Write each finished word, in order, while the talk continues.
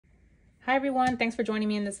Hi everyone, thanks for joining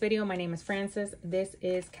me in this video. My name is Frances. This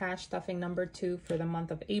is cash stuffing number 2 for the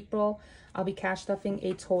month of April. I'll be cash stuffing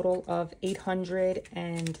a total of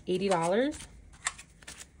 $880.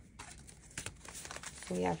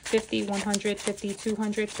 So we have 50, 100, 50,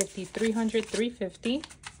 200, 50, 300, 350,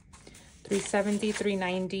 370,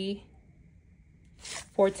 390,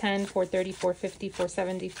 410, 430, 450,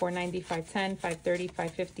 470, 490, 510, 530,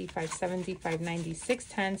 550, 570, 590,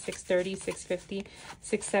 610, 630, 650,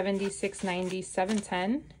 670, 690,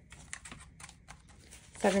 710,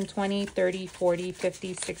 720, 30, 40,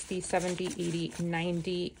 50, 60, 70, 80,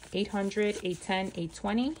 90, 800, 810,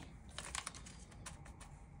 820,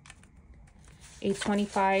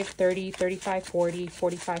 825, 30, 35, 40,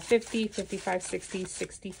 45, 50, 55, 60,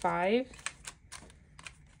 65,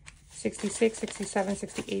 66, 67,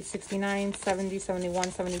 68, 69, 70,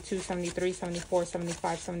 71, 72, 73, 74,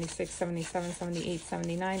 75, 76, 77, 78,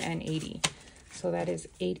 79, and 80. So that is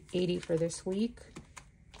 880 for this week.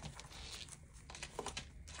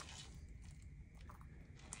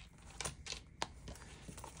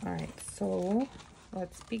 All right, so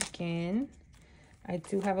let's begin. I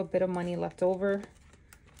do have a bit of money left over.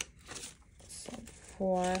 So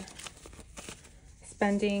for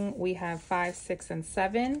spending, we have 5, 6, and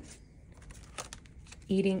 7.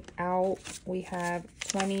 Eating out, we have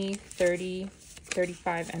 20, 30,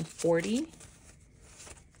 35, and 40.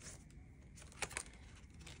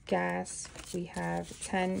 Gas, we have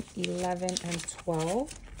 10, 11, and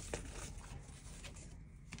 12.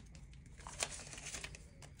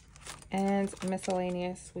 And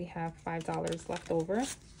miscellaneous, we have $5 left over.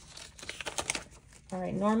 All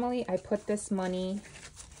right, normally I put this money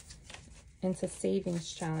into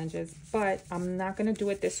savings challenges, but I'm not gonna do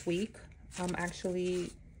it this week. I'm actually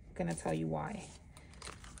gonna tell you why.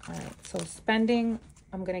 All right, so spending,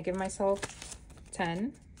 I'm gonna give myself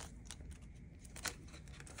 10.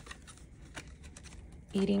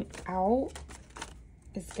 Eating out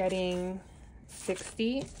is getting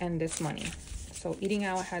 60, and this money. So eating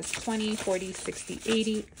out has 20, 40, 60,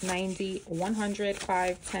 80, 90, 100,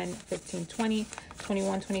 5, 10, 15, 20,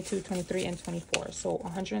 21, 22, 23, and 24. So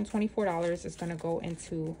 $124 is gonna go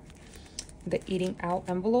into the eating out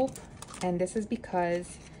envelope. And this is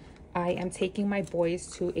because I am taking my boys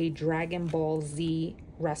to a Dragon Ball Z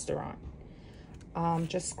restaurant.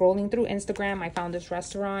 Just scrolling through Instagram, I found this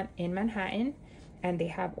restaurant in Manhattan, and they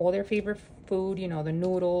have all their favorite food, you know, the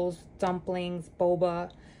noodles, dumplings,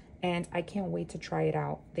 boba, and I can't wait to try it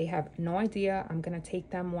out. They have no idea. I'm gonna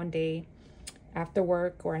take them one day after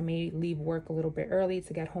work, or I may leave work a little bit early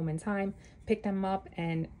to get home in time, pick them up,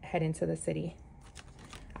 and head into the city.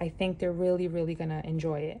 I think they're really, really gonna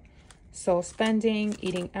enjoy it. So spending,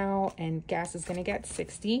 eating out, and gas is gonna get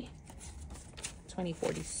 60, 20,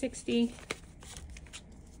 40, 60.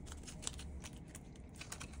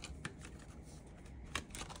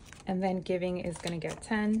 And then giving is gonna get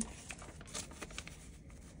 10.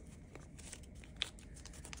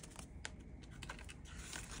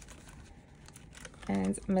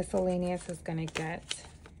 And miscellaneous is gonna get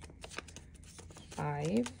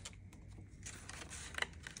 5.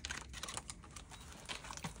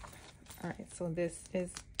 All right, so this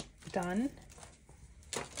is done.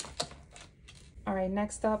 All right,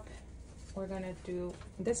 next up, we're gonna do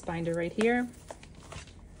this binder right here.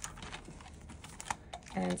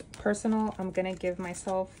 And personal, I'm gonna give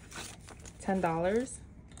myself $10.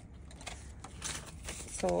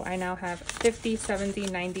 So I now have 50, 70,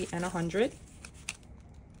 90, and 100.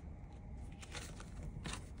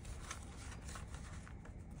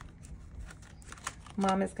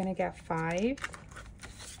 Mom is gonna get 5.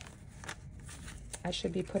 I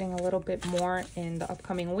should be putting a little bit more in the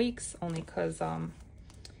upcoming weeks, only because I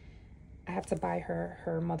have to buy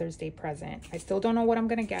her Mother's Day present. I still don't know what I'm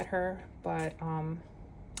gonna get her, but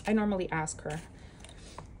I normally ask her,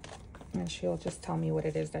 and she'll just tell me what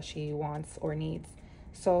it is that she wants or needs.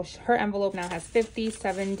 So her envelope now has 50,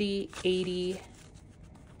 70, 80,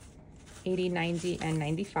 80, 90, and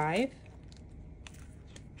 95.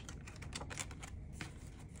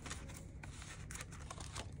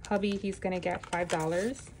 Hubby, he's gonna get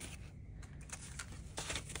 $5.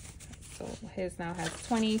 So his now has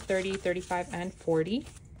 20, 30, 35, and 40.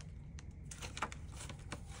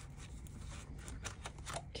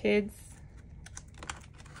 Kids,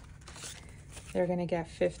 they're gonna get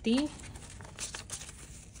 50.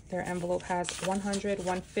 Their envelope has 100,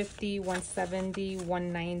 150, 170,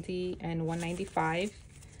 190, and 195.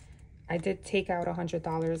 I did take out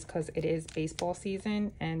 $100 because it is baseball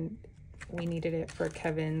season and we needed it for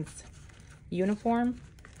Kevin's uniform.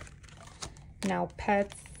 Now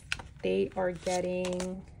pets, they are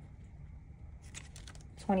getting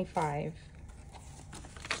 25.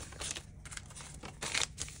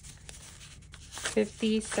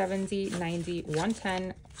 50, 70, 90,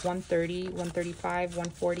 110, 130, 135,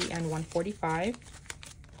 140, and 145.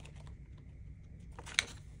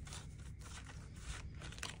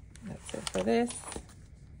 That's it for this.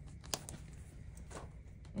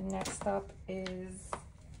 Next up is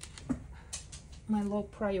my low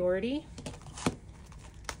priority.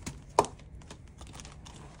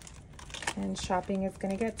 And shopping is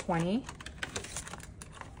gonna get 20.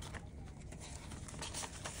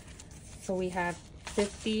 So we have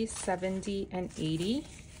 50, 70, and 80.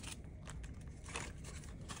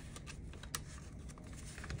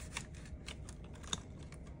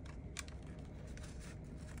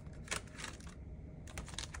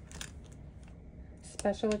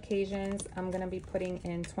 Special occasions, I'm gonna be putting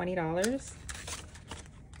in $20.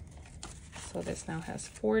 So this now has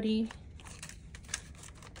 40.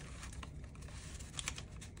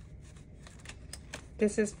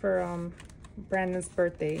 This is for Brandon's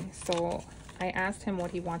birthday. So I asked him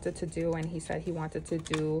what he wanted to do, and he said he wanted to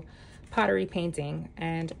do pottery painting.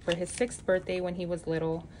 And for his 6th birthday when he was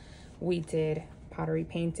little, we did pottery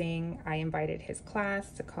painting. I invited his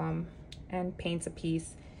class to come and paint a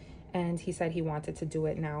piece, and he said he wanted to do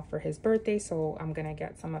it now for his birthday. So I'm gonna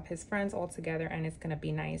get some of his friends all together, and it's gonna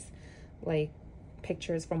be nice, like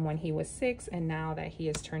pictures from when he was 6 and now that he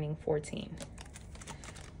is turning 14.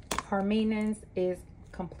 Our maintenance is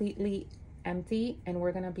completely empty, and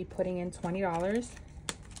we're gonna be putting in $20.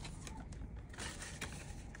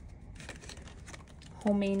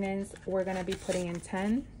 Home maintenance, we're gonna be putting in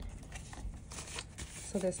 10.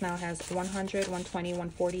 So this now has 100, 120,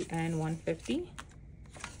 140, and 150.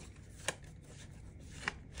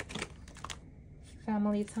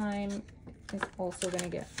 Family time is also gonna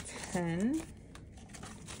get 10.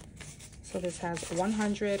 So this has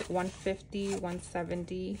 100, 150,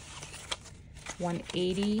 170,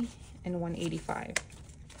 180, and 185.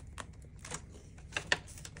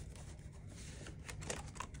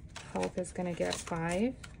 Health is gonna get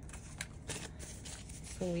 5.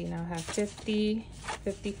 So we now have 50,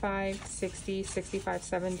 55, 60, 65,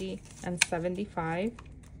 70, and 75.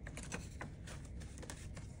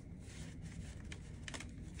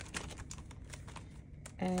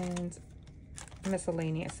 And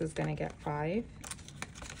miscellaneous is gonna get 5.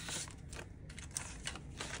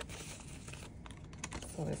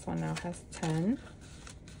 So this one now has 10.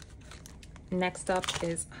 Next up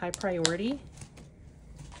is high priority.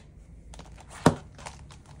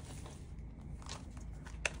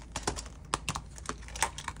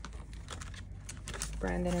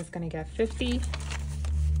 Brandon is gonna get 50.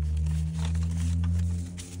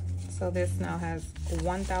 So this now has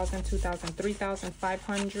 1,000, 2,000, 3,000,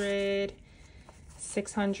 500,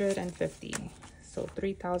 650. So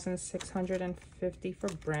 3,650 for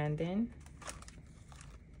Brandon.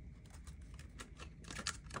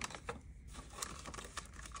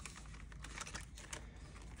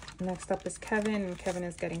 Next up is Kevin, and Kevin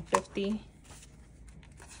is getting 50.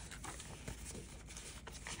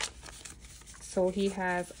 So he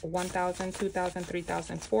has 1,000, 2,000,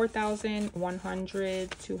 3,000, 4,000,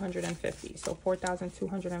 100, 250. So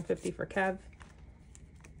 4,250 for Kev.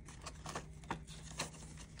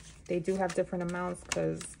 They do have different amounts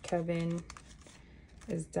because Kevin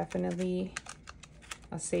is definitely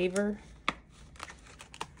a saver.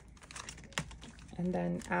 And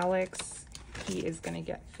then Alex, he is going to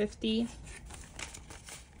get 50.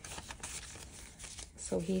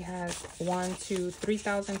 So he has 1, 2,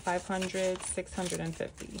 3,500,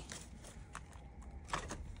 650.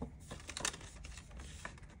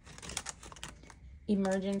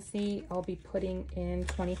 Emergency, I'll be putting in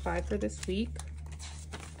 25 for this week.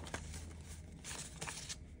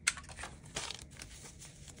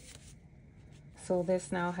 So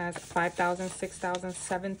this now has 5,000, 6,000,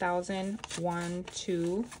 7,000, 1,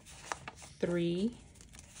 2, 3,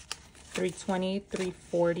 320,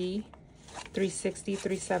 340, 360,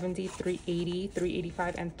 370, 380,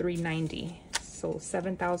 385, and 390. So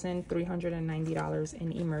 $7,390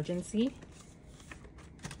 in emergency.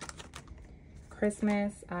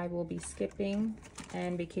 Christmas, I will be skipping,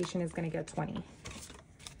 and vacation is going to get 20.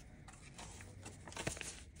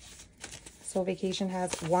 So vacation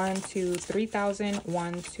has 1, 2, 3,000,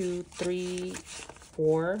 1, 2, 3,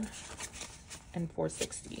 4, and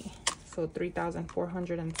 460. So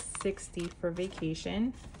 3,460 for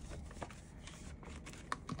vacation.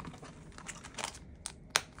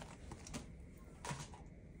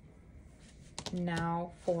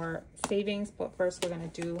 Now for savings, but first we're gonna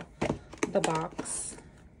do the box,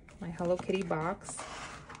 my Hello Kitty box.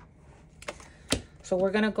 So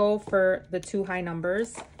we're gonna go for the 2 high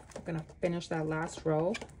numbers. I'm gonna finish that last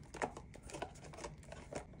row.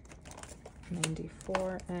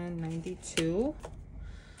 94, and 92.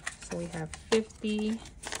 So we have 50,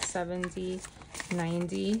 70,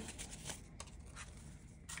 90,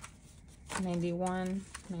 91,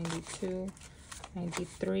 92,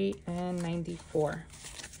 93, and 94.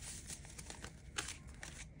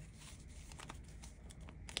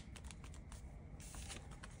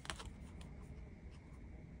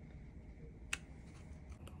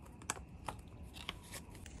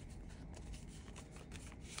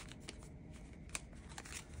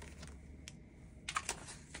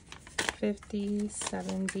 $50,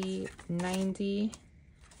 $70, $90,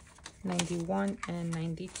 $91, and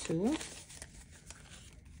 $92.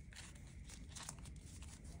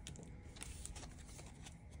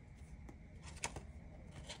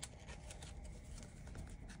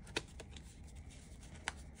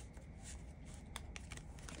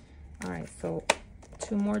 All right, so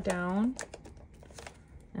 2 more down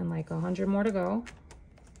and like 100 more to go.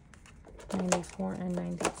 94 and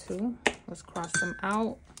 92. Let's cross them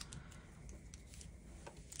out.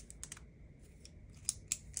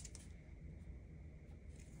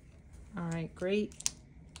 All right, great.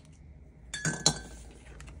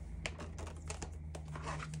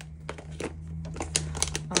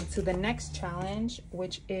 On to the next challenge,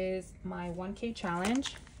 which is my 1K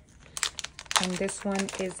challenge. And this one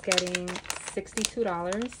is getting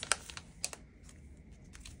 $62.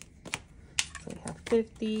 So we have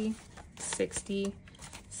 50, 60,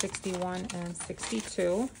 61, and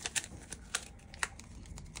 62.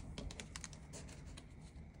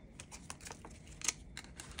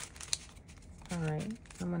 All right,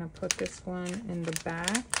 I'm gonna put this one in the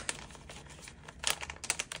back.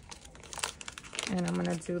 And I'm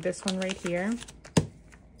gonna do this one right here.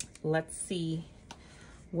 Let's see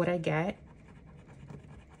what I get.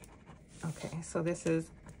 Okay, so this is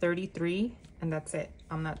 33, and that's it.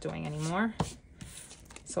 I'm not doing any more.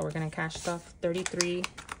 So we're gonna cash stuff 33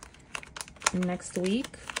 next week.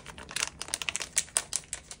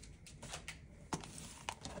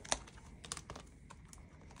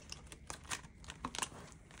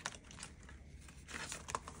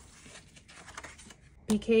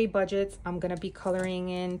 BK budgets, I'm gonna be coloring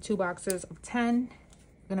in 2 boxes of 10.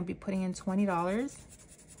 I'm gonna be putting in $20.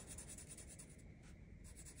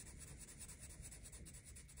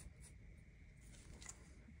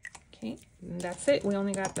 Okay, and that's it. We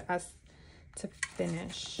only got the us to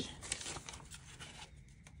finish.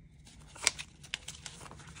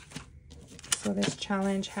 So this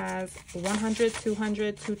challenge has 100,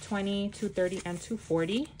 200, 220, 230, and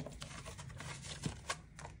 240.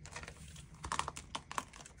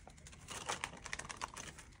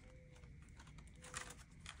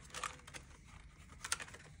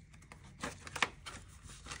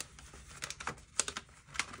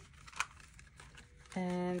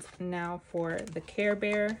 And now for the Care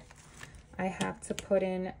Bear, I have to put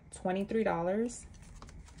in $23.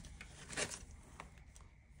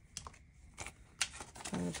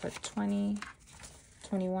 I'm going to put 20,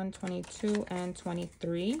 21, 22, and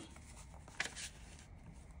 23.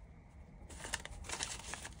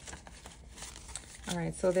 All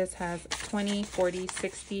right, so this has 20, 40,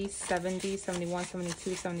 60, 70, 71,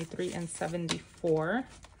 72, 73, and 74.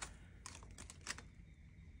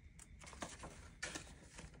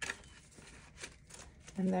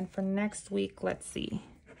 And then for next week, let's see.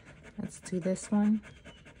 Let's do this one.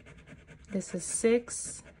 This is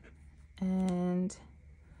 6, and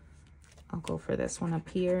I'll go for this one up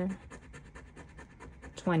here.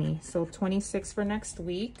 20, so 26 for next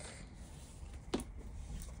week.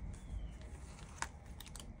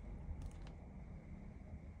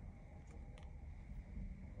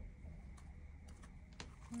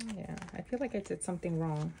 Yeah, I feel like I did something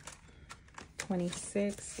wrong.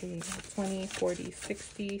 26, we have 20, 40,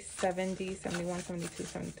 60, 70, 71, 72,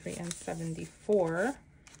 73, and 74.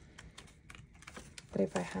 But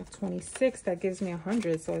if I have 26, that gives me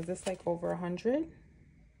 100. So is this like over 100?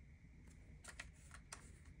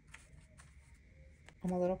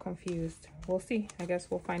 I'm a little confused. We'll see. I guess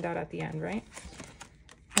we'll find out at the end, right?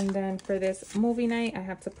 And then for this movie night, I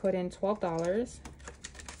have to put in $12.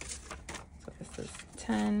 So this is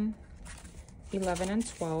 10, 11, and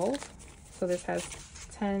 12. So this has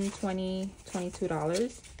 10, 20,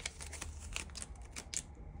 $22.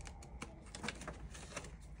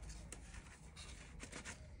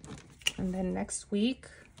 And then next week,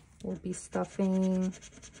 we'll be stuffing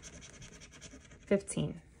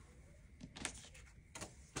 15.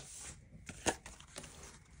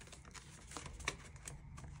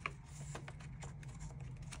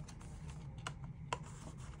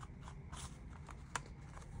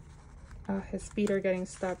 His feet are getting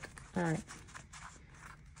stuck. All right.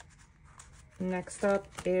 Next up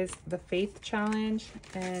is the Faith Challenge,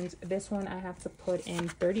 and this one I have to put in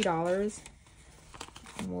 $30.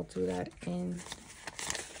 And we'll do that in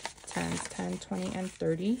 10s, 10, 20, and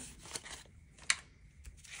 30.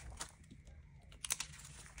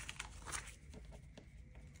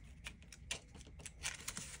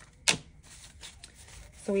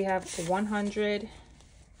 So we have 100,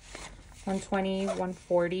 120,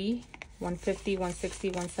 140, 150, 160,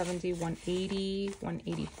 170, 180,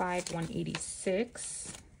 185,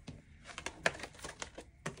 186.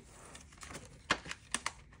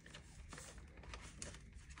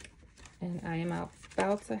 And I am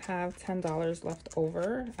about to have $10 left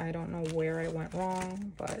over. I don't know where I went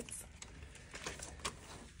wrong, but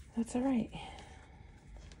that's all right.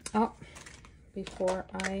 Oh, before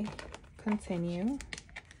I continue,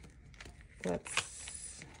 let's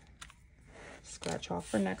scratch off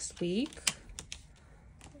for next week.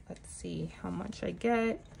 Let's see how much I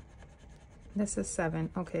get. This is 7.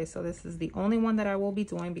 Okay, so this is the only one that I will be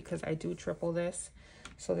doing because I do triple this.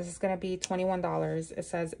 So this is going to be $21. It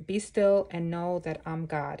says, be still and know that I'm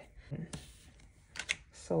God.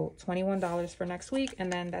 So $21 for next week.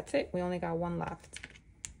 And then that's it. We only got one left.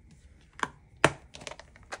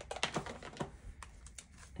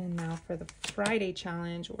 And now for the Friday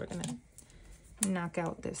challenge, we're going to knock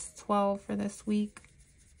out this 12 for this week.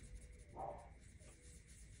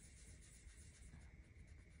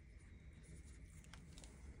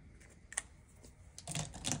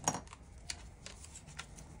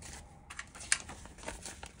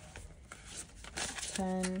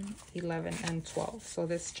 $10, $11, and $12. So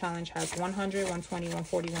this challenge has 100, 120,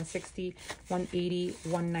 140, 160, 180,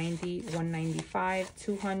 190, 195,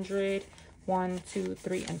 200, 1, 2,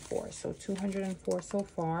 3, and 4. So 204 so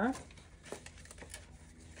far.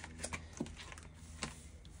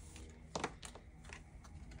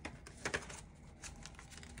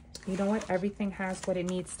 You know what? Everything has what it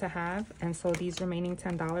needs to have. And so these remaining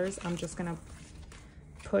 $10, I'm just going to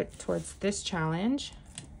put towards this challenge.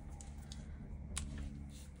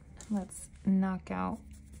 Let's knock out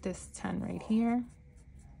this 10 right here.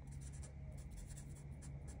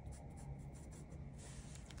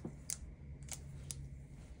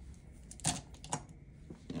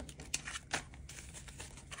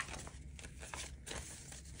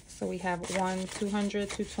 So we have 1, 200,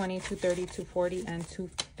 220, 230, 240, and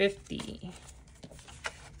 250.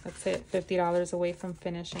 That's it. $50 away from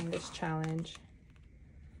finishing this challenge.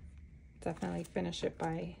 Definitely finish it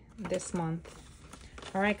by this month.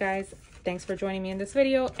 All right, guys, thanks for joining me in this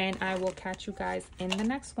video, and I will catch you guys in the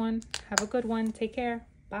next one. Have a good one. Take care.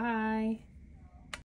 Bye.